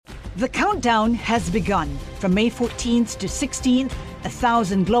The countdown has begun. From May 14th to 16th,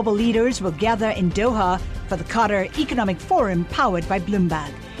 1,000 global leaders will gather in Doha for the Qatar Economic Forum powered by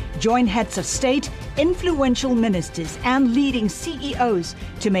Bloomberg. Join heads of state, influential ministers, and leading CEOs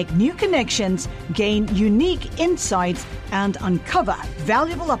to make new connections, gain unique insights, and uncover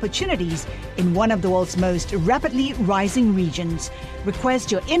valuable opportunities in one of the world's most rapidly rising regions.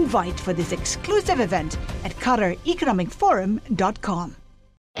 Request your invite for this exclusive event at QatarEconomicForum.com.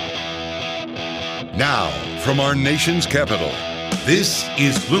 Now, from our nation's capital, this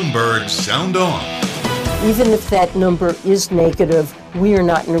is Bloomberg Sound On. Even if that number is negative, we are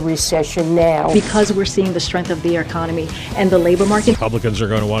not in a recession now. Because we're seeing the strength of the economy and the labor market. Republicans are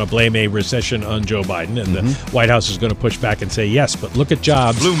going to want to blame a recession on Joe Biden, and the White House is going to push back and say, yes, but look at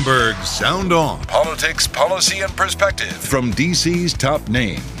jobs. Bloomberg Sound On. Politics, policy, and perspective from D.C.'s top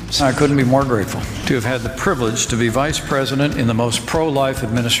names. I couldn't be more grateful to have had the privilege to be vice president in the most pro-life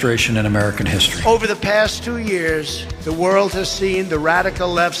administration in American history. Over the past 2 years, the world has seen the radical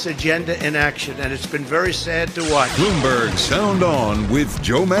left's agenda in action, and it's been very sad to watch. Bloomberg Sound On with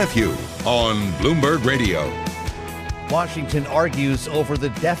Joe Matthew on Bloomberg Radio. Washington argues over the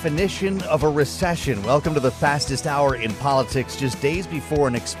definition of a recession. Welcome to the fastest hour in politics, just days before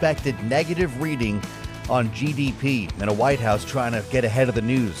an expected negative reading on GDP and a White House trying to get ahead of the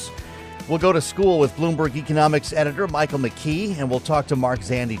news. We'll go to school with Bloomberg economics editor Michael McKee, and we'll talk to Mark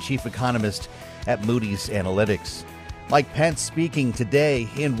Zandi, chief economist at Moody's Analytics. Mike Pence speaking today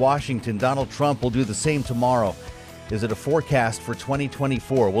in Washington. Donald Trump will do the same tomorrow. Is it a forecast for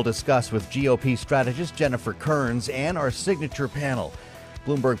 2024? We'll discuss with GOP strategist Jennifer Kearns and our signature panel.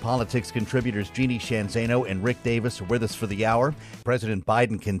 Bloomberg Politics contributors Jeannie Shanzano and Rick Davis are with us for the hour. President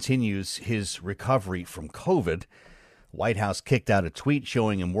Biden continues his recovery from COVID. White House kicked out a tweet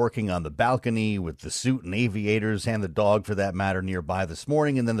showing him working on the balcony with the suit and aviators and the dog, for that matter, nearby this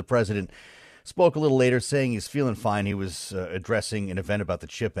morning. And then the president spoke a little later saying he's feeling fine. He was addressing an event about the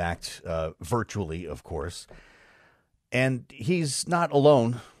CHIP Act, virtually, of course. And he's not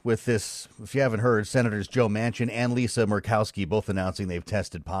alone with this. If you haven't heard, Senators Joe Manchin and Lisa Murkowski both announcing they've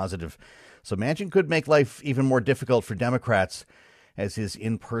tested positive. So Manchin could make life even more difficult for Democrats, as his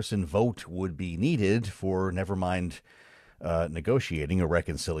in-person vote would be needed for, never mind, negotiating a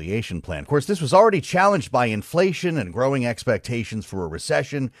reconciliation plan. Of course, this was already challenged by inflation and growing expectations for a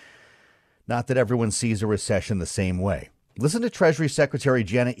recession. Not that everyone sees a recession the same way. Listen to Treasury Secretary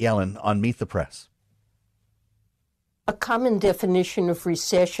Janet Yellen on Meet the Press. A common definition of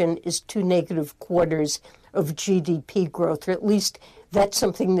recession is 2 negative quarters of GDP growth, or at least that's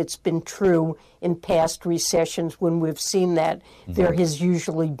something that's been true in past recessions. When we've seen that, there has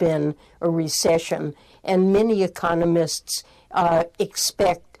usually been a recession. And many economists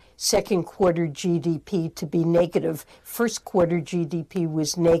expect second quarter GDP to be negative. First quarter GDP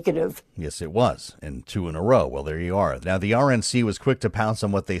was negative. Yes, it was, and 2 in a row. Well, there you are. Now, the RNC was quick to pounce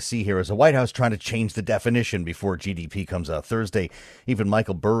on what they see here as the White House trying to change the definition before GDP comes out Thursday. Even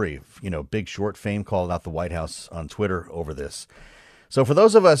Michael Burry, Big Short fame, called out the White House on Twitter over this. So for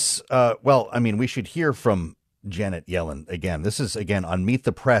those of us, we should hear from Janet Yellen again. This is, again, on Meet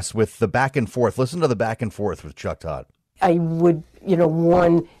the Press with the back and forth. Listen to the back and forth with Chuck Todd. I would,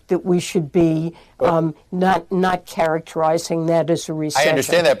 warn that we should be not characterizing that as a recession. I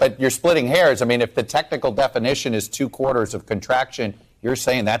understand that, but you're splitting hairs. I mean, if the technical definition is 2 quarters of contraction, you're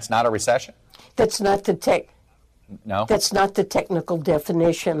saying that's not a recession? That's not the No? That's not the technical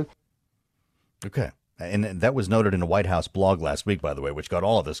definition. Okay. And that was noted in a White House blog last week, by the way, which got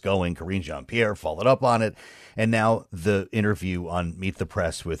all of this going. Karine Jean-Pierre followed up on it. And now the interview on Meet the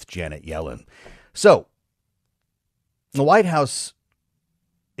Press with Janet Yellen. So the White House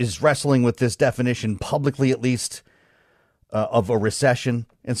is wrestling with this definition, publicly at least, of a recession.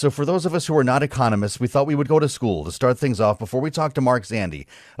 And so for those of us who are not economists, we thought we would go to school to start things off before we talk to Mark Zandi.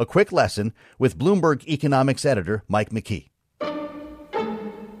 A quick lesson with Bloomberg economics editor Mike McKee.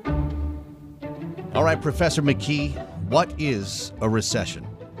 All right, Professor McKee, what is a recession?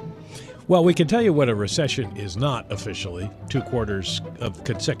 Well, we can tell you what a recession is not officially. 2 quarters of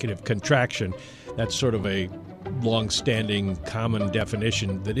consecutive contraction. That's sort of a long-standing common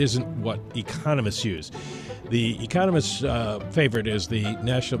definition that isn't what economists use. The economists' favorite is the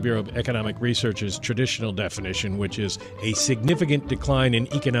National Bureau of Economic Research's traditional definition, which is a significant decline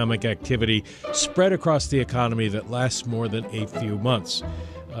in economic activity spread across the economy that lasts more than a few months.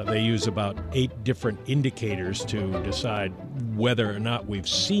 They use about 8 different indicators to decide whether or not we've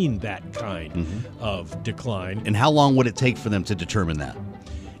seen that kind of decline. And how long would it take for them to determine that?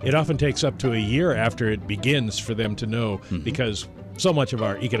 It often takes up to a year after it begins for them to know, because so much of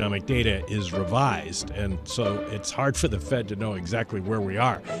our economic data is revised, and so it's hard for the Fed to know exactly where we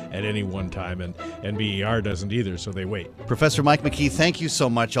are at any one time, and BER doesn't either, so they wait. Professor Mike McKee, thank you so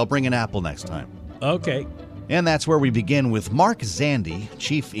much. I'll bring an apple next time. Okay. And that's where we begin with Mark Zandi,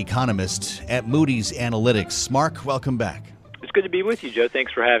 chief economist at Moody's Analytics. Mark, welcome back. It's good to be with you, Joe.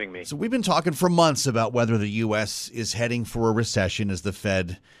 Thanks for having me. So we've been talking for months about whether the U.S. is heading for a recession as the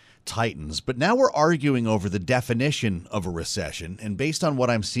Fed tightens. But now we're arguing over the definition of a recession. And based on what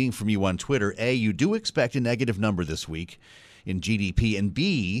I'm seeing from you on Twitter, A, you do expect a negative number this week in GDP, and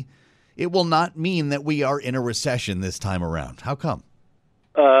B, it will not mean that we are in a recession this time around. How come?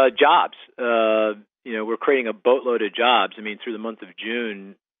 Jobs. We're creating a boatload of jobs. I mean, through the month of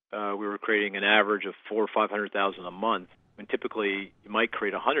June, we were creating an average of 400,000 or 500,000 a month. And typically, you might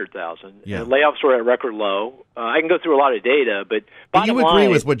create 100,000. Yeah. And layoffs were at record low. I can go through a lot of data, but bottom you agree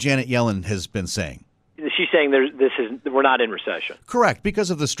line, with what Janet Yellen has been saying? She's saying we're not in recession. Correct, because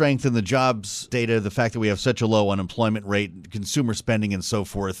of the strength in the jobs data, the fact that we have such a low unemployment rate, consumer spending, and so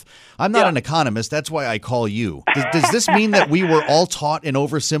forth. I'm not an economist. That's why I call you. Does this mean that we were all taught an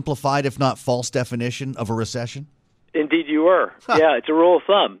oversimplified, if not false, definition of a recession? Indeed, you were. Huh. Yeah, it's a rule of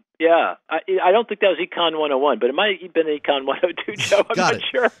thumb. Yeah, I don't think that was Econ 101, but it might have been Econ 102, Joe. I'm not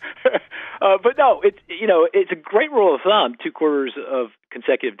sure. But no, it's a great rule of thumb. 2 quarters of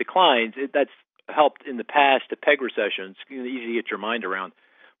consecutive declines. That's helped in the past to peg recessions. It's easy to get your mind around.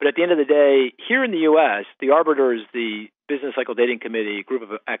 But at the end of the day, here in the U.S., the arbiter is the Business Cycle Dating Committee, a group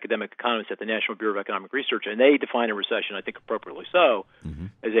of academic economists at the National Bureau of Economic Research, and they define a recession, I think appropriately so,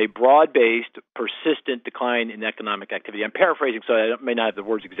 as a broad-based, persistent decline in economic activity. I'm paraphrasing, so I may not have the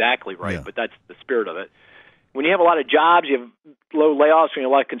words exactly right, but that's the spirit of it. When you have a lot of jobs, you have low layoffs, when you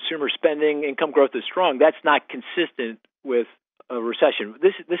have a lot of consumer spending, income growth is strong, that's not consistent with a recession.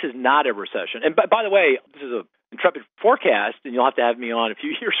 This is not a recession. And by the way, this is an intrepid forecast, and you'll have to have me on a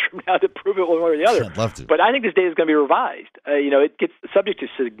few years from now to prove it one way or the other. I'd love to. But I think this data is going to be revised. It gets subject to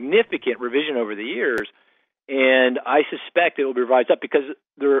significant revision over the years, and I suspect it will be revised up because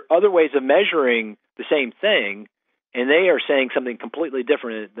there are other ways of measuring the same thing, and they are saying something completely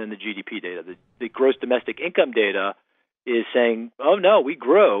different than the GDP data. The gross domestic income data is saying, oh, no, we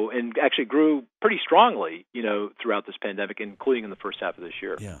grew and actually grew pretty strongly, throughout this pandemic, including in the first half of this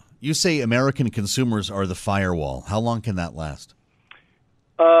year. Yeah. You say American consumers are the firewall. How long can that last?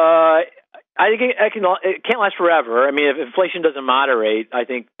 I think it can't last forever. I mean, if inflation doesn't moderate, I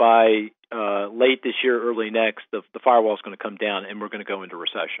think by late this year, early next, the firewall is going to come down and we're going to go into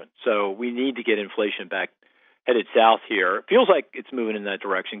recession. So we need to get inflation back headed south here. It feels like it's moving in that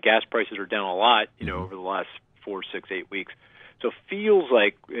direction. Gas prices are down a lot, over the last 4, 6, 8 weeks. So it feels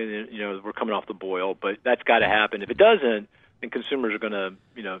like, we're coming off the boil, but that's got to happen. If it doesn't, then consumers are going to,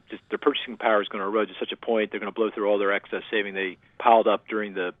 just their purchasing power is going to erode to such a point they're going to blow through all their excess saving they piled up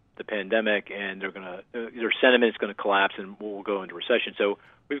during the pandemic, and their sentiment is going to collapse, and we'll go into recession. So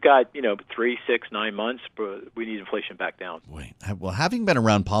we've got 3, 6, 9 months, but we need inflation back down. Wait. Well, having been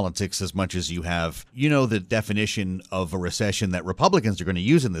around politics as much as you have, the definition of a recession that Republicans are going to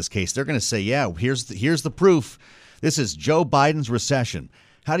use in this case. They're going to say, yeah, here's the proof. This is Joe Biden's recession.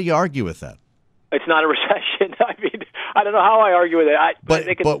 How do you argue with that? It's not a recession. I mean, I don't know how I argue with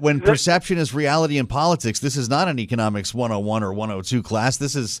it. But when perception is reality in politics, this is not an economics 101 or 102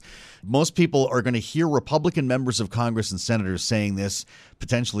 class. Most people are going to hear Republican members of Congress and senators saying this,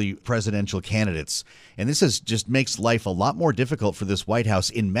 potentially presidential candidates. And this just makes life a lot more difficult for this White House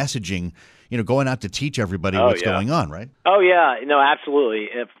in messaging, going out to teach everybody what's going on, right? Oh, yeah. No, absolutely.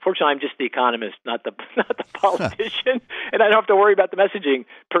 Fortunately, I'm just the economist, not the politician, and I don't have to worry about the messaging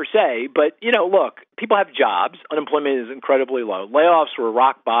per se. But, look, people have jobs. Unemployment is incredibly low. Layoffs were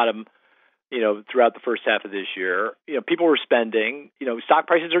rock bottom, throughout the first half of this year. People were spending. Stock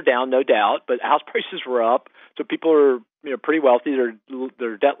prices are down, no doubt, but house prices were up. So people are, pretty wealthy.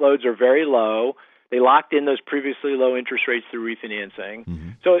 Their debt loads are very low. They locked in those previously low interest rates through refinancing. Mm-hmm.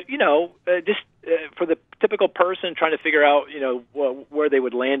 So, for the typical person trying to figure out, where they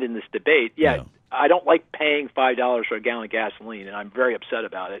would land in this debate, I don't like paying $5 for a gallon of gasoline, and I'm very upset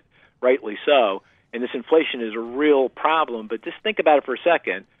about it, rightly so. And this inflation is a real problem. But just think about it for a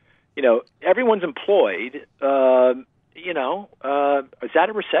second. Everyone's employed. Is that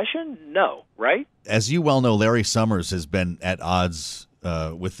a recession? No, right? As you well know, Larry Summers has been at odds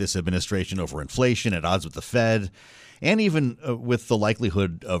with this administration over inflation, at odds with the Fed, and even with the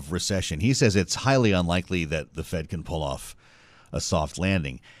likelihood of recession. He says it's highly unlikely that the Fed can pull off a soft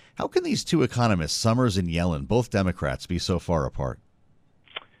landing. How can these two economists, Summers and Yellen, both Democrats, be so far apart?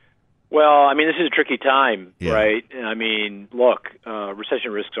 Well, I mean, this is a tricky time, Yeah. right? I mean, look,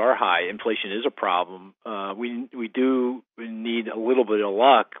 recession risks are high. Inflation is a problem. We need a little bit of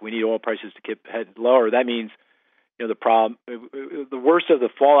luck. We need oil prices to keep heading lower. That means, the worst of the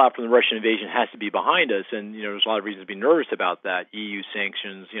fallout from the Russian invasion has to be behind us, and there's a lot of reasons to be nervous about that. EU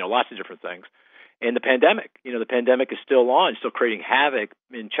sanctions, lots of different things, and the pandemic. The pandemic is still on, still creating havoc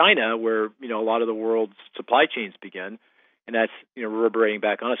in China, where a lot of the world's supply chains begin. And that's reverberating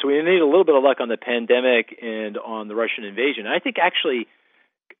back on us. So we need a little bit of luck on the pandemic and on the Russian invasion. And I think actually,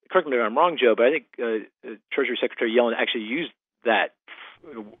 correct me if I'm wrong, Joe, but I think Treasury Secretary Yellen actually used that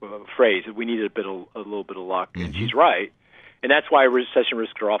phrase. We needed a little bit of luck, and she's right. And that's why recession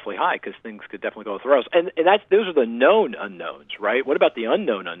risks are awfully high, because things could definitely go through us. And those are the known unknowns, right? What about the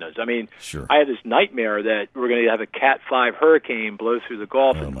unknown unknowns? I mean, Sure. I have this nightmare that we're going to have a Cat 5 hurricane blow through the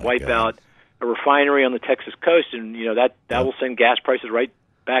Gulf and wipe out a refinery on the Texas coast, and that will send gas prices right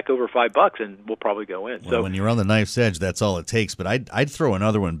back over $5, and we'll probably go in. Well, when you're on the knife's edge, that's all it takes. But I'd throw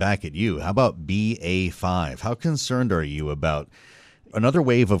another one back at you. How about BA5? How concerned are you about another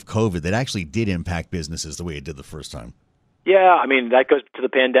wave of COVID that actually did impact businesses the way it did the first time? Yeah, I mean, that goes to the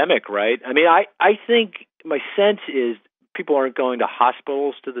pandemic, right? I mean, I think my sense is people aren't going to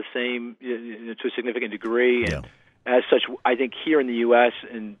hospitals to the same, to a significant degree, and as such, I think here in the U.S.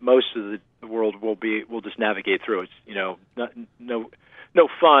 and most of the world will just navigate through. It's no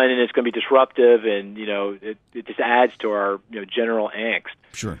fun, and it's going to be disruptive, and it just adds to our general angst.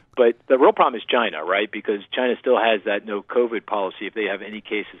 Sure. But the real problem is China, right? Because China still has that no COVID policy. If they have any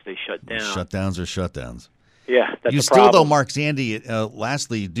cases, they shut down. Shutdowns are shutdowns. Yeah, that's you a still, problem. though, Mark Zandi,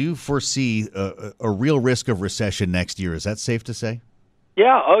 lastly, do forecee a real risk of recession next year. Is that safe to say?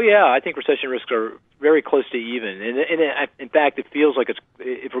 Yeah. Oh, yeah. I think recession risks are very close to even, and in fact, it feels like if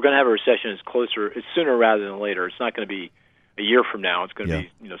we're going to have a recession, it's sooner rather than later. It's not going to be a year from now. It's going to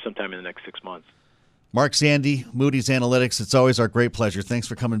be sometime in the next 6 months. Mark Zandi, Moody's Analytics. It's always our great pleasure. Thanks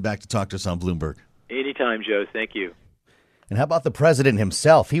for coming back to talk to us on Bloomberg. Anytime, Joe. Thank you. And how about the president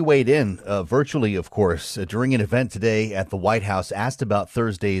himself? He weighed in virtually, of course, during an event today at the White House, asked about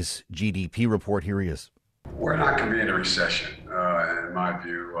Thursday's GDP report. Here he is. We're not going to be in a recession, in my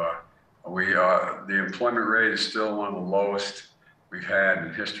view. The employment rate is still one of the lowest we've had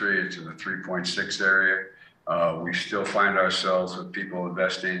in history. It's in the 3.6 area. We still find ourselves with people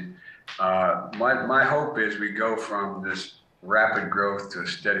investing. My hope is we go from this rapid growth to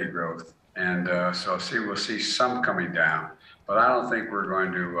steady growth. And we'll see some coming down. But I don't think we're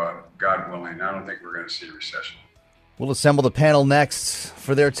going to, God willing, I don't think we're going to see a recession. We'll assemble the panel next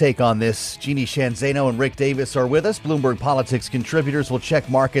for their take on this. Jeannie Sheehan Zaino and Rick Davis are with us. Bloomberg Politics contributors will check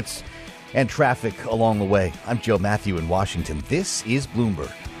markets and traffic along the way. I'm Joe Matthew in Washington. This is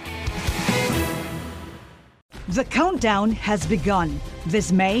Bloomberg. The countdown has begun.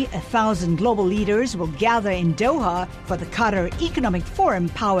 This May, 1,000 global leaders will gather in Doha for the Qatar Economic Forum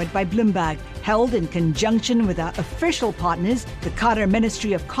powered by Bloomberg, held in conjunction with our official partners, the Qatar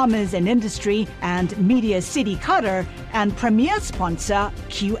Ministry of Commerce and Industry and Media City Qatar, and premier sponsor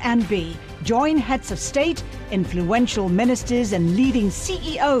QNB. Join heads of state, influential ministers, and leading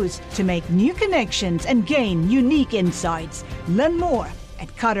CEOs to make new connections and gain unique insights. Learn more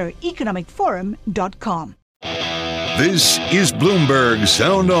at QatarEconomicForum.com. This is Bloomberg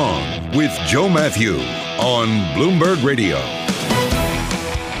Sound On with Joe Matthew on Bloomberg Radio.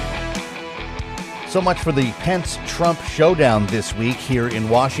 So much for the Pence-Trump showdown this week here in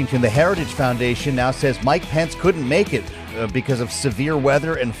Washington. The Heritage Foundation now says Mike Pence couldn't make it because of severe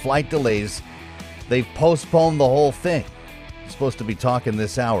weather and flight delays. They've postponed the whole thing. He's supposed to be talking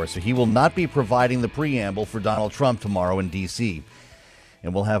this hour, so he will not be providing the preamble for Donald Trump tomorrow in D.C.,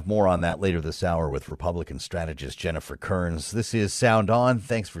 and we'll have more on that later this hour with Republican strategist Jennifer Kearns. This is Sound On.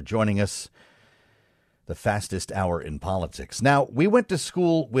 Thanks for joining us. The fastest hour in politics. Now, we went to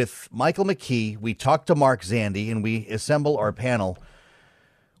school with Michael McKee. We talked to Mark Zandi, and we assemble our panel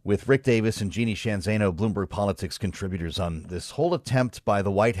with Rick Davis and Jeannie Sheehan Zaino, Bloomberg Politics contributors, on this whole attempt by the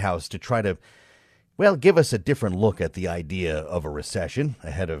White House to try to, give us a different look at the idea of a recession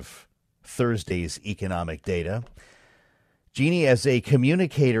ahead of Thursday's economic data. Jeannie, as a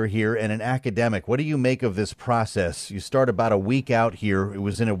communicator here and an academic, what do you make of this process? You start about a week out here. It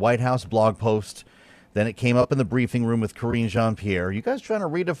was in a White House blog post. Then it came up in the briefing room with Karine Jean-Pierre. You guys trying to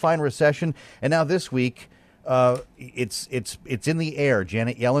redefine recession? And now this week, it's in the air.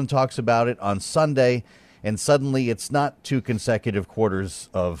 Janet Yellen talks about it on Sunday, and suddenly it's not 2 consecutive quarters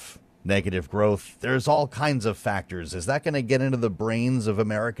of negative growth. There's all kinds of factors. Is that going to get into the brains of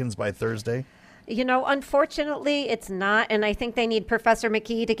Americans by Thursday? Unfortunately, it's not. And I think they need Professor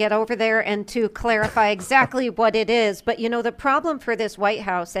McKee to get over there and to clarify exactly what it is. But, the problem for this White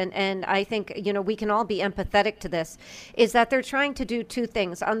House, and I think, we can all be empathetic to this, is that they're trying to do two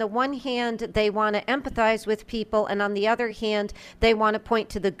things. On the one hand, they want to empathize with people. And on the other hand, they want to point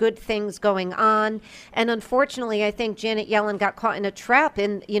to the good things going on. And unfortunately, I think Janet Yellen got caught in a trap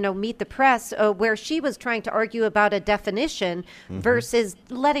in, Meet the Press, where she was trying to argue about a definition versus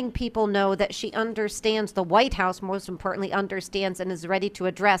letting people know that she understands, the White House most importantly understands and is ready to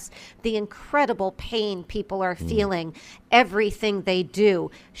address the incredible pain people are feeling. Everything they do,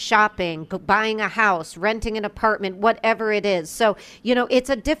 shopping, buying a house, renting an apartment, whatever it is. So, it's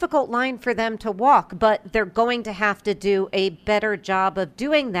a difficult line for them to walk, but they're going to have to do a better job of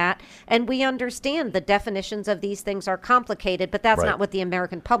doing that. And we understand the definitions of these things are complicated, but that's not what the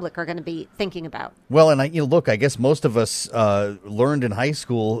American public are going to be thinking about. Well, and look, I guess most of us learned in high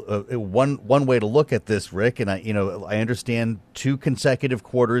school one way to look at this, Rick, and I understand 2 consecutive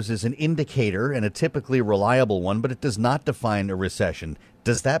quarters is an indicator and a typically reliable one, but it does not define a recession.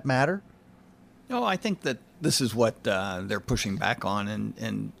 Does that matter? No, I think that this is what they're pushing back on,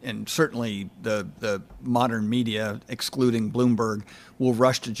 and certainly the modern media, excluding Bloomberg, will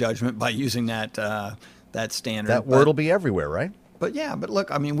rush to judgment by using that standard. That word will be everywhere, right? But look,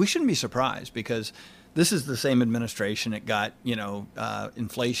 we shouldn't be surprised because this is the same administration that got,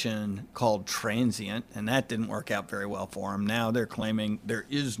 inflation called transient, and that didn't work out very well for them. Now they're claiming there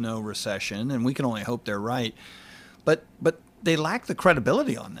is no recession, and we can only hope they're right. But they lack the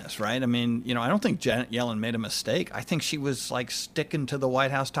credibility on this, right? I don't think Janet Yellen made a mistake. I think she was sticking to the White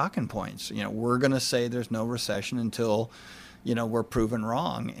House talking points. We're going to say there's no recession until we're proven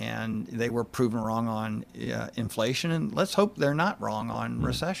wrong, and they were proven wrong on inflation, and let's hope they're not wrong on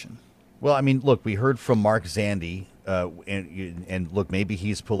recession. Well, look, we heard from Mark Zandi, and look, maybe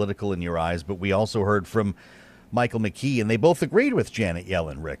he's political in your eyes, but we also heard from Michael McKee, and they both agreed with Janet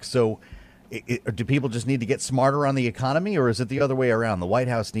Yellen, Rick. So do people just need to get smarter on the economy, or is it the other way around? The White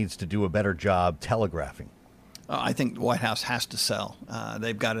House needs to do a better job telegraphing. I think the White House has to sell.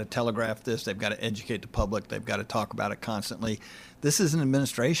 They've got to telegraph this. They've got to educate the public. They've got to talk about it constantly. This is an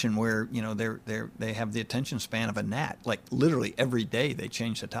administration where they have the attention span of a gnat. Literally every day they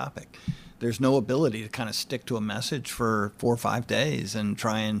change the topic. There's no ability to kind of stick to a message for 4 or 5 days and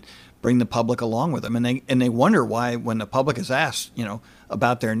try and bring the public along with them. And they wonder why, when the public is asked,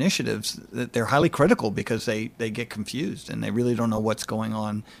 about their initiatives, that they're highly critical because they get confused and they really don't know what's going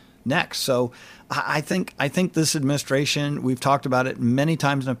on next. So I think this administration, we've talked about it many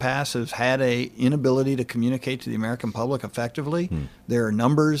times in the past, has had a inability to communicate to the American public effectively. Their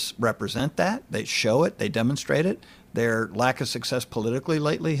numbers represent that. They show it. They demonstrate it. Their lack of success politically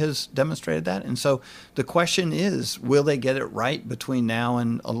lately has demonstrated that. And so the question is, will they get it right between now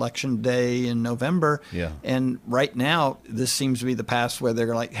and Election Day in November? Yeah. And right now, this seems to be the path where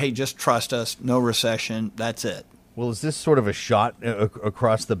they're like, hey, just trust us, no recession, that's it. Well, is this sort of a shot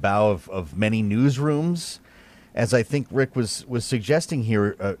across the bow of many newsrooms? As I think Rick was suggesting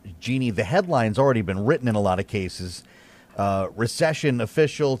here, Jeannie, the headline's already been written in a lot of cases. Recession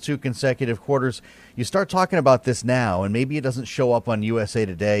official, 2 consecutive quarters. You start talking about this now, and maybe it doesn't show up on USA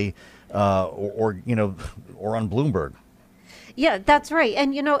Today or on Bloomberg. Yeah, that's right.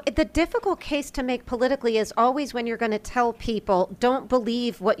 And, the difficult case to make politically is always when you're going to tell people, don't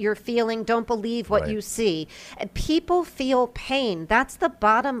believe what you're feeling, don't believe what you see. And people feel pain. That's the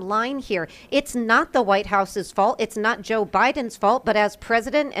bottom line here. It's not the White House's fault. It's not Joe Biden's fault. But as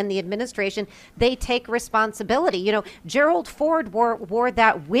president and the administration, they take responsibility. Gerald Ford wore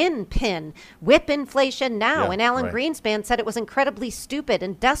that win pin, whip inflation now. Yeah, and Alan Greenspan said it was incredibly stupid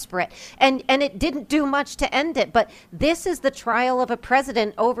and desperate. And it didn't do much to end it. But this is the trial of a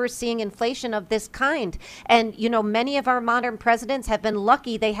president overseeing inflation of this kind. And, many of our modern presidents have been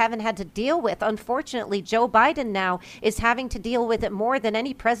lucky they haven't had to deal with. Unfortunately, Joe Biden now is having to deal with it more than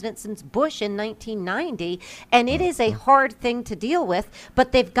any president since Bush in 1990. And it is a hard thing to deal with,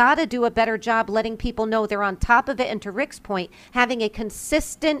 but they've got to do a better job letting people know they're on top of it. And to Rick's point, having a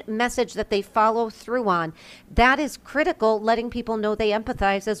consistent message that they follow through on. That is critical, letting people know they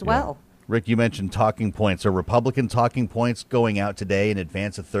empathize as well. Rick, you mentioned talking points. Are Republican talking points going out today in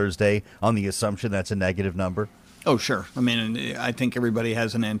advance of Thursday on the assumption that's a negative number? Oh, sure. I think everybody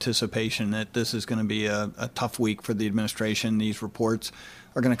has an anticipation that this is going to be a tough week for the administration. These reports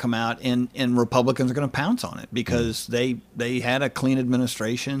are going to come out, and Republicans are going to pounce on it because they had a clean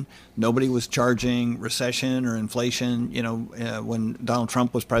administration. Nobody was charging recession or inflation, when Donald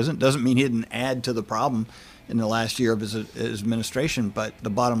Trump was president. Doesn't mean he didn't add to the problem in the last year of his administration, but the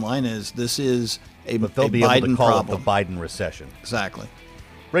bottom line is this is a But they'll be Biden able to call problem. it the Biden recession. Exactly.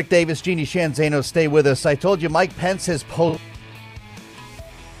 Rick Davis, Jeannie Shanzano, stay with us. I told you Mike Pence has posed.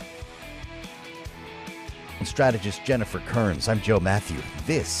 Strategist Jennifer Kearns. I'm Joe Matthew.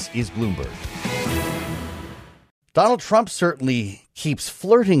 This is Bloomberg. Donald Trump certainly keeps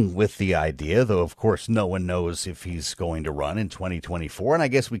flirting with the idea, though, of course, no one knows if he's going to run in 2024. And I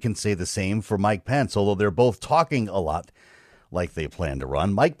guess we can say the same for Mike Pence, although they're both talking a lot like they plan to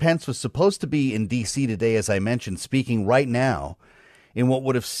run. Mike Pence was supposed to be in D.C. today, as I mentioned, speaking right now in what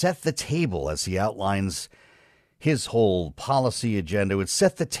would have set the table as he outlines his whole policy agenda. It would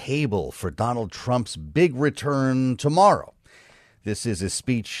set the table for Donald Trump's big return tomorrow. This is a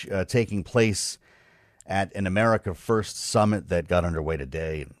speech taking place at an America First summit that got underway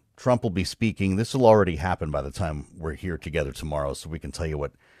today. Trump will be speaking. This will already happen by the time we're here together tomorrow, so we can tell you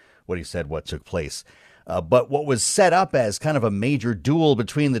what he said, what took place. But what was set up as kind of a major duel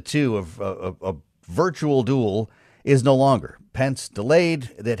between the two, a virtual duel, is no longer. Pence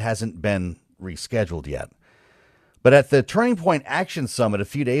delayed. That hasn't been rescheduled yet. But at the Turning Point Action Summit a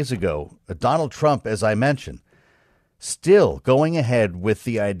few days ago, Donald Trump, as I mentioned, still going ahead with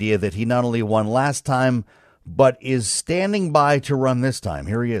the idea that he not only won last time, but is standing by to run this time.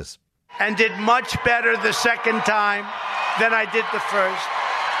 Here he is. And did much better the second time than I did the first.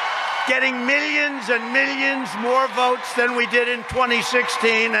 Getting millions and millions more votes than we did in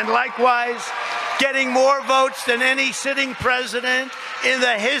 2016, and likewise getting more votes than any sitting president in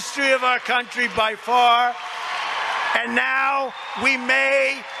the history of our country by far. And now we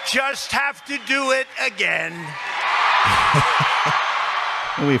may just have to do it again.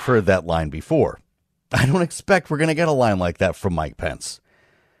 We've heard that line before. I don't expect we're going to get a line like that from Mike Pence.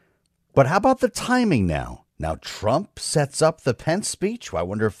 But how about the timing now? Now Trump sets up the Pence speech. I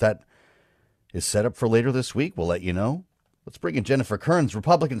wonder if that is set up for later this week. We'll let you know. Let's bring in Jennifer Kearns,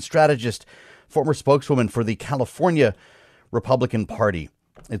 Republican strategist, former spokeswoman for the California Republican Party.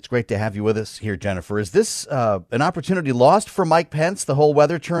 It's great to have you with us here, Jennifer. Is this an opportunity lost for Mike Pence, the whole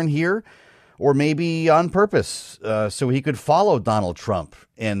weather turn here, or maybe on purpose so he could follow Donald Trump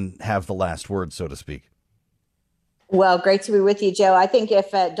and have the last word, so to speak? Well, great to be with you, Joe. I think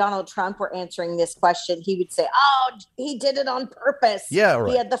if Donald Trump were answering this question, he would say, "Oh, he did it on purpose. Yeah,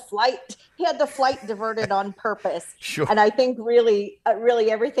 right. He had the flight diverted on purpose." Sure. And I think really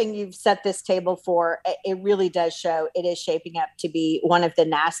everything you've set this table for, it really does show it is shaping up to be one of the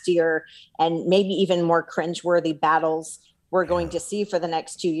nastier and maybe even more cringeworthy battles we're going to see for the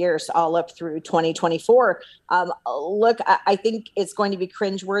next 2 years, all up through 2024. Look, I think it's going to be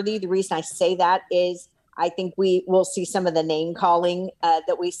cringeworthy. The reason I say that is I think we will see some of the name calling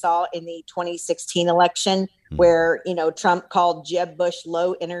that we saw in the 2016 election, where, Trump called Jeb Bush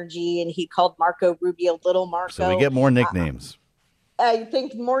low energy and he called Marco Rubio little Marco. So we get more nicknames. I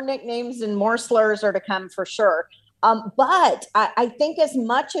think more nicknames and more slurs are to come for sure. But I think as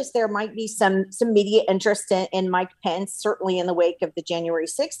much as there might be some media interest in Mike Pence, certainly in the wake of the January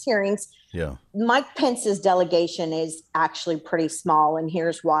 6th hearings, Mike Pence's delegation is actually pretty small. And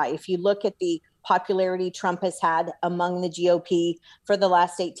here's why. If you look at the popularity Trump has had among the GOP for the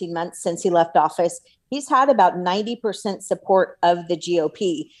last 18 months since he left office, he's had about 90% support of the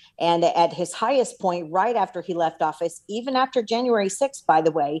GOP. And at his highest point, right after he left office, even after January 6th, by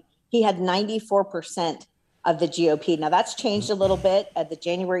the way, he had 94% of the GOP. Now, that's changed a little bit. The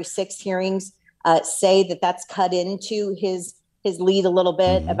January 6th hearings say that that's cut into his lead a little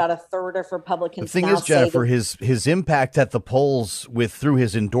bit. About a third of Republicans. The thing is, Jennifer, his impact at the polls through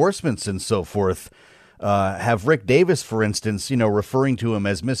his endorsements and so forth have Rick Davis, for instance, referring to him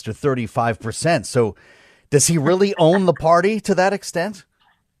as Mr. 35%. So does he really own the party to that extent?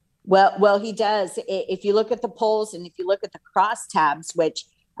 Well, he does. If you look at the polls and if you look at the crosstabs, which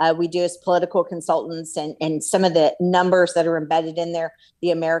we do as political consultants, and some of the numbers that are embedded in there,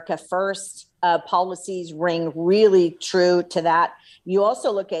 the America First policies ring really true to that. You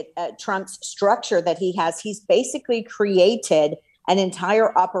also look at Trump's structure that he has. He's basically created an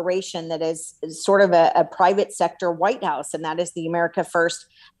entire operation that is sort of a private sector White House, and that is the America First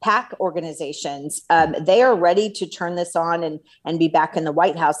PAC organizations. They are ready to turn this on and be back in the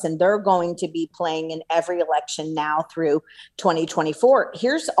White House, and they're going to be playing in every election now through 2024.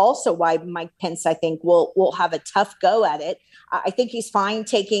 Here's also why Mike Pence, I think, will have a tough go at it. I think he's fine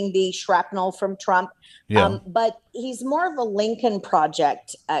taking the shrapnel from Trump, but he's more of a Lincoln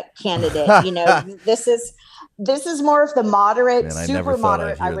Project candidate. This is more of the moderate, Man, super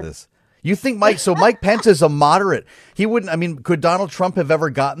moderate. This. You think Mike Pence is a moderate? He wouldn't. I mean, could Donald Trump have ever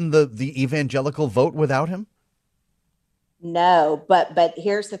gotten the evangelical vote without him? No, but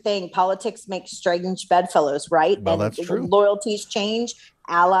here's the thing. Politics makes strange bedfellows, right? Well, that's true. Loyalties change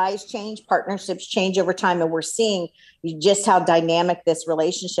allies change, partnerships change over time, and we're seeing just how dynamic this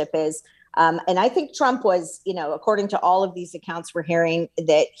relationship is. And I think Trump was, according to all of these accounts we're hearing,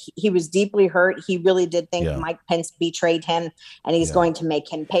 that he was deeply hurt. He really did think Mike Pence betrayed him, and he's going to make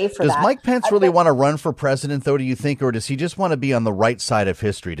him pay for that. Does Mike Pence really want to run for president, though, do you think, or does he just want to be on the right side of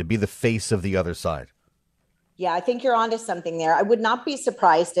history, to be the face of the other side? Yeah, I think you're onto something there. I would not be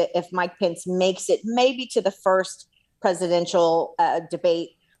surprised if Mike Pence makes it maybe to the first presidential debate,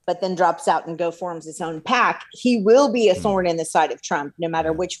 but then drops out and forms his own pack. He will be a thorn in the side of Trump, no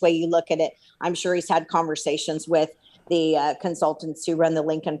matter which way you look at it. I'm sure he's had conversations with the consultants who run the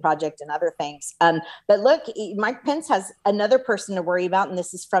Lincoln Project and other things. But look, Mike Pence has another person to worry about, and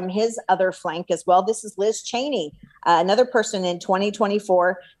this is from his other flank as well. This is Liz Cheney, another person in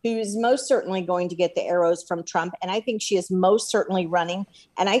 2024 who's most certainly going to get the arrows from Trump. And I think she is most certainly running.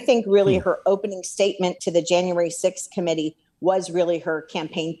 And I think really her opening statement to the January 6th committee was really her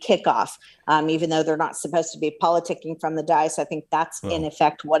campaign kickoff, even though they're not supposed to be politicking from the dais. I think that's in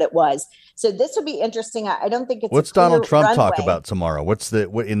effect what it was. So this will be interesting. I don't think it's what's Donald Trump talk about tomorrow. What's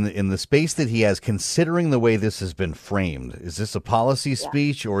in the space that he has, considering the way this has been framed? Is this a policy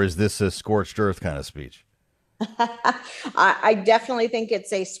speech or is this a scorched earth kind of speech? I definitely think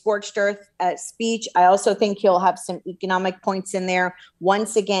it's a scorched earth speech. I also think he'll have some economic points in there.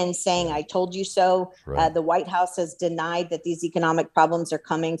 Once again, saying, I told you so. Right. The White House has denied that these economic problems are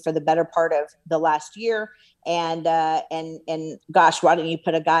coming for the better part of the last year. And gosh, why don't you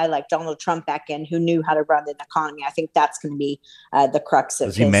put a guy like Donald Trump back in who knew how to run an economy? I think that's going to be the crux of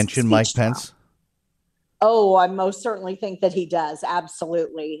his speech. Does he mention Mike Pence? Oh, I most certainly think that he does.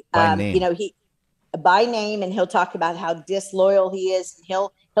 Absolutely. By name. By name, and he'll talk about how disloyal he is.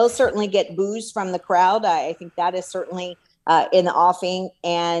 He'll certainly get boos from the crowd. I think that is certainly in the offing.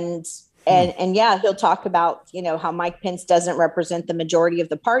 And yeah, he'll talk about, how Mike Pence doesn't represent the majority of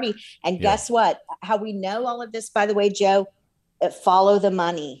the party. And guess what? How we know all of this, by the way, Joe, follow the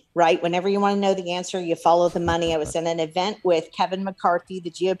money, right? Whenever you want to know the answer, you follow the money. I was in an event with Kevin McCarthy,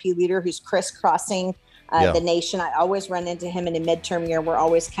 the GOP leader, who's crisscrossing the nation. I always run into him in a midterm year. We're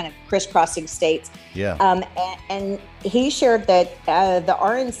always kind of crisscrossing states. Yeah. And he shared that the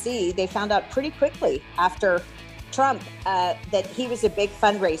RNC, they found out pretty quickly after Trump that he was a big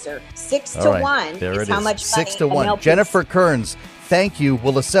fundraiser. 6 to 1 there is it how is. much 6 money. to 1. Jennifer Kearns, thank you.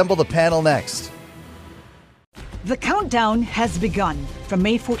 We'll assemble the panel next. The countdown has begun. From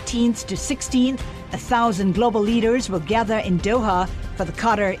May 14th to 16th, 1,000 global leaders will gather in Doha for the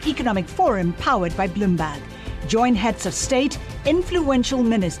Qatar Economic Forum powered by Bloomberg. Join heads of state, influential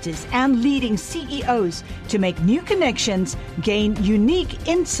ministers, and leading CEOs to make new connections, gain unique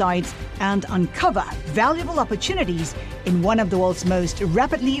insights, and uncover valuable opportunities in one of the world's most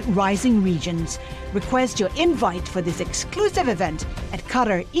rapidly rising regions. Request your invite for this exclusive event at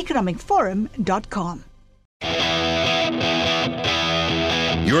QatarEconomicForum.com.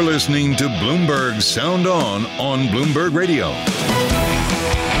 You're listening to Bloomberg Sound On Bloomberg Radio.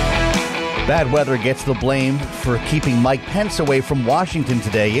 Bad weather gets the blame for keeping Mike Pence away from Washington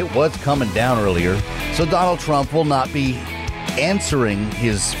today. It was coming down earlier, so Donald Trump will not be answering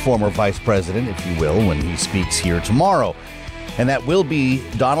his former vice president, if you will, when he speaks here tomorrow. And that will be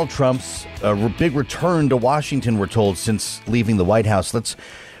Donald Trump's big return to Washington, we're told, since leaving the White House. Let's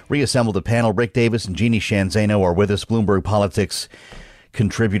reassemble the panel. Rick Davis and Jeannie Shanzano are with us, Bloomberg Politics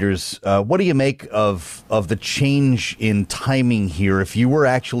contributors. What do you make of the change in timing here? If you were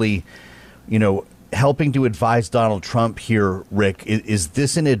actually, helping to advise Donald Trump here, Rick, is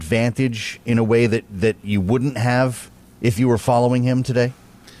this an advantage in a way that you wouldn't have if you were following him today?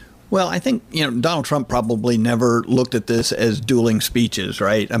 Well, I think, Donald Trump probably never looked at this as dueling speeches,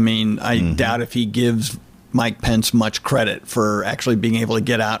 right? I mean, I doubt if he gives Mike Pence much credit for actually being able to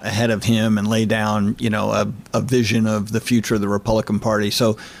get out ahead of him and lay down, a vision of the future of the Republican Party.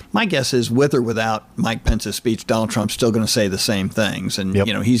 So my guess is, with or without Mike Pence's speech, Donald Trump's still going to say the same things. And,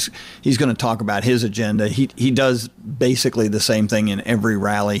 he's going to talk about his agenda. He does basically the same thing in every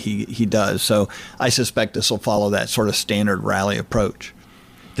rally he does. So I suspect this will follow that sort of standard rally approach.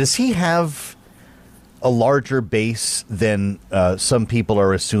 Does he have a larger base than some people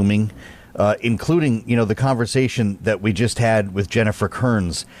are assuming? Including, the conversation that we just had with Jennifer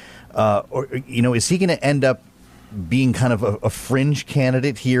Kearns. Is he going to end up being kind of a fringe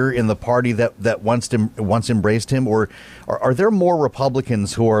candidate here in the party that once embraced him? Or are there more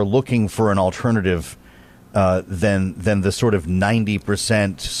Republicans who are looking for an alternative than the sort of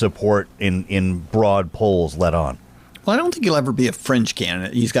 90% support in broad polls let on? Well, I don't think he'll ever be a fringe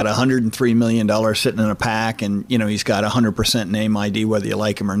candidate. He's got $103 million sitting in a PAC, and he's got 100% name ID, whether you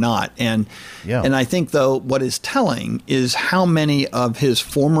like him or not. And I think, though, what is telling is how many of his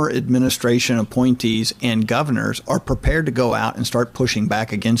former administration appointees and governors are prepared to go out and start pushing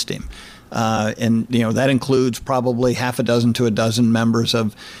back against him. And that includes probably half a dozen to a dozen members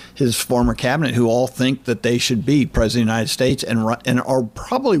of his former cabinet who all think that they should be president of the United States and are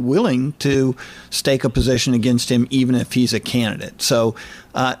probably willing to stake a position against him even if he's a candidate. So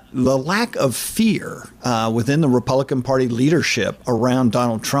the lack of fear within the Republican Party leadership around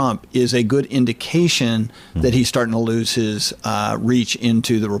Donald Trump is a good indication that he's starting to lose his reach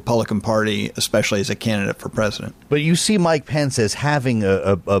into the Republican Party, especially as a candidate for president. But you see Mike Pence as having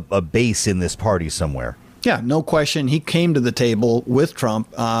a base in this party somewhere. Yeah, no question. He came to the table with Trump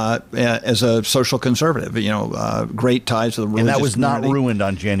as a social conservative, great ties to the religious community. And that was community. not ruined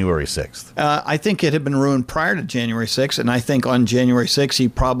on January 6th. I think it had been ruined prior to January 6th, and I think on January 6th he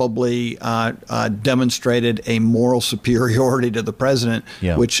probably demonstrated a moral superiority to the president,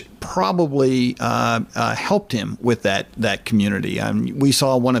 which probably helped him with that community. We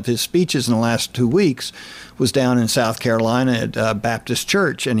saw one of his speeches in the last 2 weeks was down in South Carolina at Baptist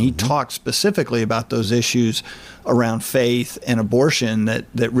Church, and he talked specifically about those issues around faith and abortion that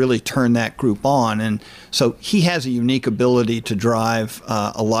really turned that group on. And so he has a unique ability to drive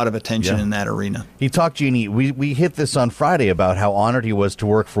a lot of attention in that arena. He talked, Jeannie, we hit this on Friday about how honored he was to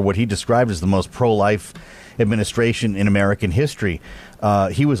work for what he described as the most pro-life administration in American history.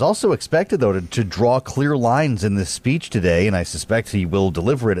 He was also expected, though, to draw clear lines in this speech today, and I suspect he will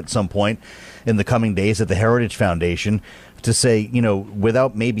deliver it at some point in the coming days at the Heritage Foundation, to say,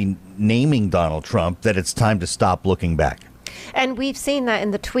 without maybe naming Donald Trump, that it's time to stop looking back. And we've seen that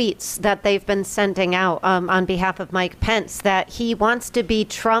in the tweets that they've been sending out on behalf of Mike Pence, that he wants to be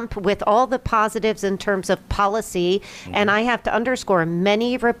Trump with all the positives in terms of policy. And I have to underscore,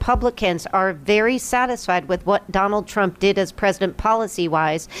 many Republicans are very satisfied with what Donald Trump did as president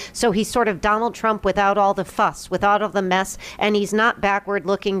policy-wise. So he's sort of Donald Trump without all the fuss, without all the mess. And he's not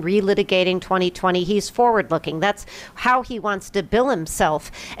backward-looking, relitigating 2020. He's forward-looking. That's how he wants to bill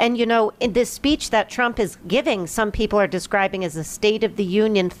himself. And, in this speech that Trump is giving, some people are describing as a State of the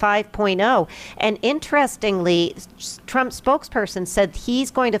Union 5.0. And interestingly, Trump's spokesperson said he's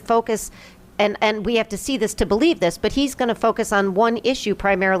going to focus, and we have to see this to believe this, but he's going to focus on one issue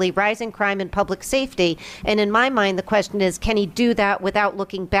primarily, rising crime and public safety. And in my mind, the question is, can he do that without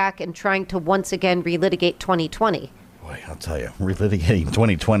looking back and trying to once again relitigate 2020? Boy, I'll tell you, relitigating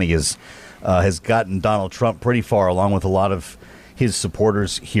 2020 has gotten Donald Trump pretty far, along with a lot of his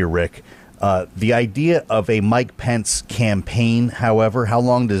supporters here, Rick. The idea of a Mike Pence campaign, however, how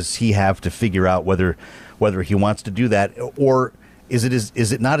long does he have to figure out whether he wants to do that, or is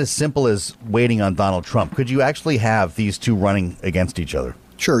it not as simple as waiting on Donald Trump? Could you actually have these two running against each other?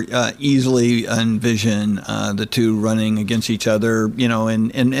 Sure, easily envision the two running against each other,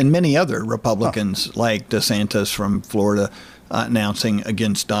 and many other Republicans like DeSantis from Florida announcing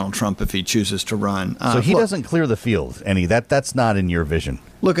against Donald Trump if he chooses to run. So he doesn't clear the field, any. That's not in your vision.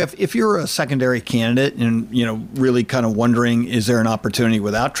 Look, if you're a secondary candidate and, really kind of wondering, is there an opportunity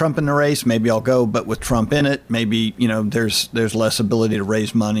without Trump in the race? Maybe I'll go. But with Trump in it, maybe, there's less ability to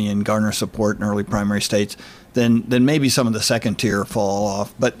raise money and garner support in early primary states. Then maybe some of the second tier fall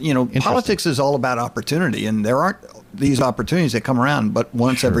off. But, politics is all about opportunity. And there aren't these opportunities that come around but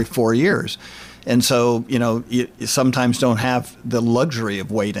once every 4 years. And so, you sometimes don't have the luxury of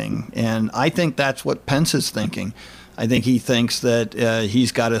waiting. And I think that's what Pence is thinking. I think he thinks that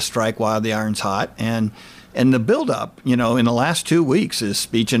he's got to strike while the iron's hot. And the buildup, in the last 2 weeks, his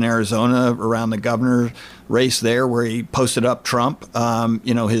speech in Arizona around the governor race there where he posted up Trump,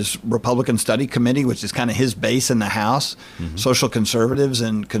 his Republican Study Committee, which is kind of his base in the House, social conservatives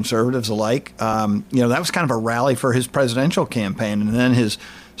and conservatives alike. That was kind of a rally for his presidential campaign. And then his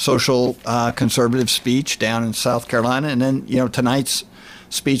social conservative speech down in South Carolina. And then, tonight's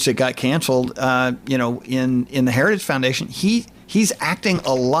speech that got canceled, in the Heritage Foundation, he's acting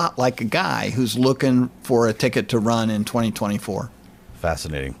a lot like a guy who's looking for a ticket to run in 2024.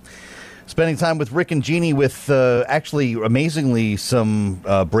 Fascinating. Spending time with Rick and Jeannie with actually, amazingly, some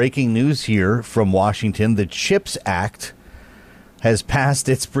breaking news here from Washington. The CHIPS Act has passed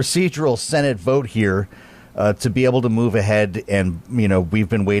its procedural Senate vote here to be able to move ahead. And, we've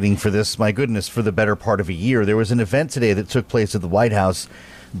been waiting for this, my goodness, for the better part of a year. There was an event today that took place at the White House,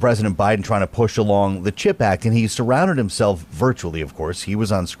 President Biden trying to push along the CHIP Act, and he surrounded himself virtually, of course, he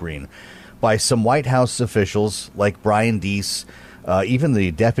was on screen, by some White House officials like Brian Deese, Even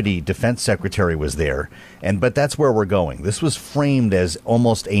the deputy defense secretary was there. But that's where we're going. This was framed as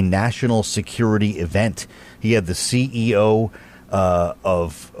almost a national security event. He had the CEO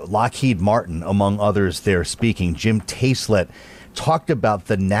of Lockheed Martin, among others, there speaking. Jim Taislet talked about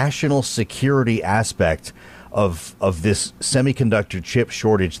the national security aspect of this semiconductor chip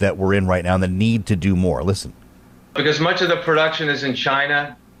shortage that we're in right now and the need to do more. Listen. Because much of the production is in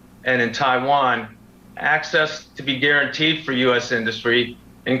China and in Taiwan, access to be guaranteed for U.S. industry,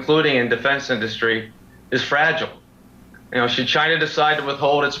 including in defense industry, is fragile. Should China decide to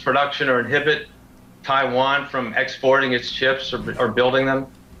withhold its production or inhibit Taiwan from exporting its chips or building them,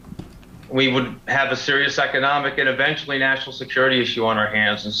 we would have a serious economic and eventually national security issue on our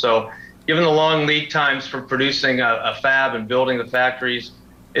hands. And so, given the long lead times for producing a fab and building the factories,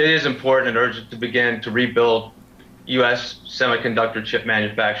 it is important and urgent to begin to rebuild U.S. semiconductor chip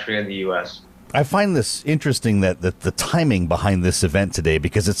manufacturing in the U.S. I find this interesting that the timing behind this event today,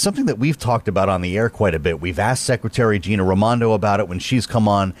 because it's something that we've talked about on the air quite a bit. We've asked Secretary Gina Raimondo about it when she's come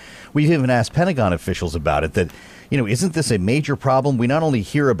on. We've even asked Pentagon officials about it, that, isn't this a major problem? We not only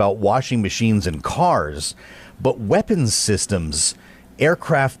hear about washing machines and cars, but weapons systems,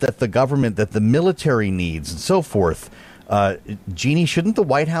 aircraft that the government, that the military needs, and so forth. Jeannie, shouldn't the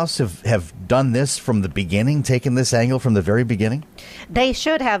White House have done this from the beginning, taken this angle from the very beginning? They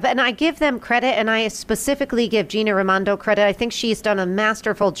should have. And I give them credit, and I specifically give Gina Raimondo credit. I think she's done a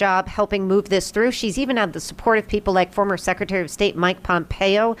masterful job helping move this through. She's even had the support of people like former Secretary of State Mike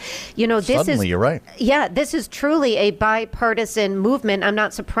Pompeo. Suddenly, you're right. Yeah, this is truly a bipartisan movement. I'm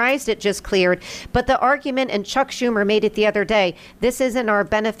not surprised it just cleared. But the argument, and Chuck Schumer made it the other day, this is in our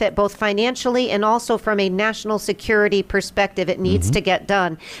benefit both financially and also from a national security perspective. It needs to get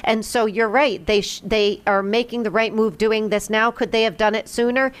done. And so you're right. They are making the right move doing this now. Could they have done it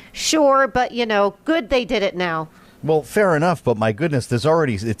sooner? Sure, but good they did it now. Well, fair enough, but my goodness,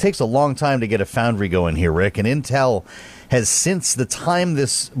 it takes a long time to get a foundry going here, Rick, and Intel has, since the time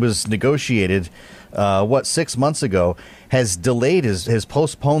this was negotiated, 6 months ago, has delayed, has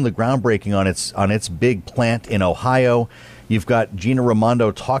postponed the groundbreaking on its big plant in Ohio. You've got Gina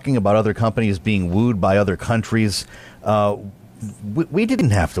Raimondo talking about other companies being wooed by other countries. We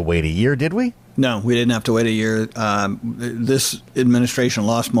didn't have to wait a year, did we? No, we didn't have to wait a year. This administration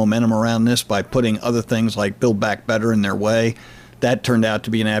lost momentum around this by putting other things like Build Back Better in their way. That turned out to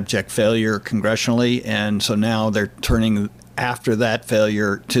be an abject failure congressionally, and so now they're turning after that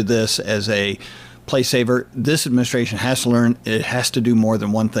failure to this as a play saver. This administration has to learn it has to do more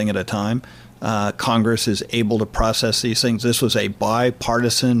than one thing at a time. Congress is able to process these things. This was a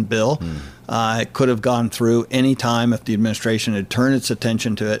bipartisan bill. It could have gone through any time if the administration had turned its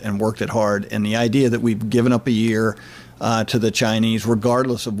attention to it and worked it hard. And the idea that we've given up a year to the Chinese,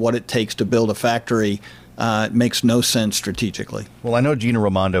 regardless of what it takes to build a factory, makes no sense strategically. Well, I know Gina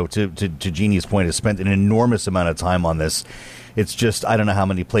Raimondo, to Jeannie's point, has spent an enormous amount of time on this. It's just, I don't know how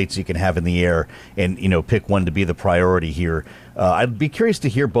many plates you can have in the air and, pick one to be the priority here. I'd be curious to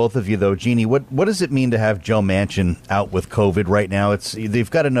hear both of you, though. Jeannie, what does it mean to have Joe Manchin out with COVID right now? They've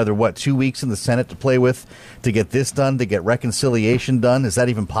got another, 2 weeks in the Senate to play with to get this done, to get reconciliation done. Is that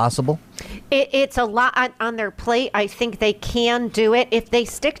even possible? It's a lot on their plate. I think they can do it if they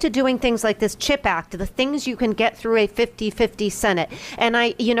stick to doing things like this CHIP Act, the things you can get through a 50-50 Senate. And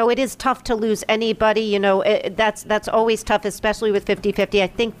it is tough to lose anybody. That's always tough, especially with 50-50. I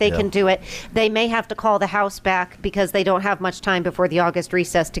think they can do it. They may have to call the House back because they don't have much time before the August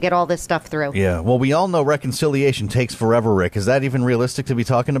recess to get all this stuff through. Yeah, well, we all know reconciliation takes forever, Rick. Is that even realistic to be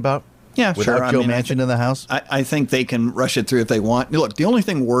talking about? Yeah, without sure. Joe Manchin in the House? I think they can rush it through if they want. Look, the only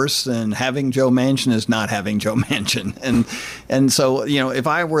thing worse than having Joe Manchin is not having Joe Manchin. And so, if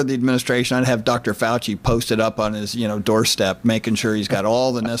I were the administration, I'd have Dr. Fauci posted up on his, doorstep, making sure he's got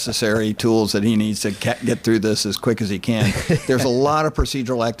all the necessary tools that he needs to get through this as quick as he can. There's a lot of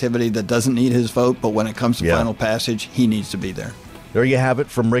procedural activity that doesn't need his vote, but when it comes to final passage, he needs to be there. There you have it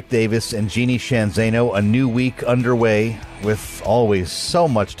from Rick Davis and Jeannie Sheehan Zaino. A new week underway with always so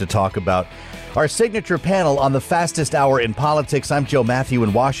much to talk about. Our signature panel on the fastest hour in politics. I'm Joe Matthew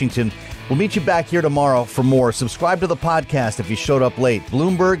in Washington. We'll meet you back here tomorrow for more. Subscribe to the podcast if you showed up late.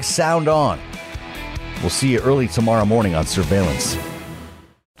 Bloomberg Sound On. We'll see you early tomorrow morning on Surveillance.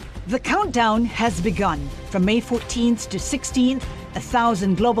 The countdown has begun. From May 14th to 16th,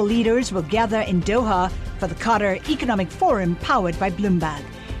 1,000 global leaders will gather in Doha for the Qatar Economic Forum powered by Bloomberg.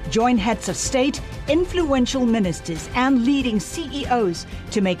 Join heads of state, influential ministers and leading CEOs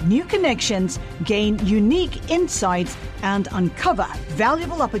to make new connections, gain unique insights, and uncover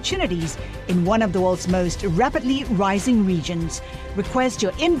valuable opportunities in one of the world's most rapidly rising regions. Request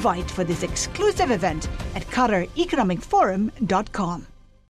your invite for this exclusive event at QatarEconomicForum.com.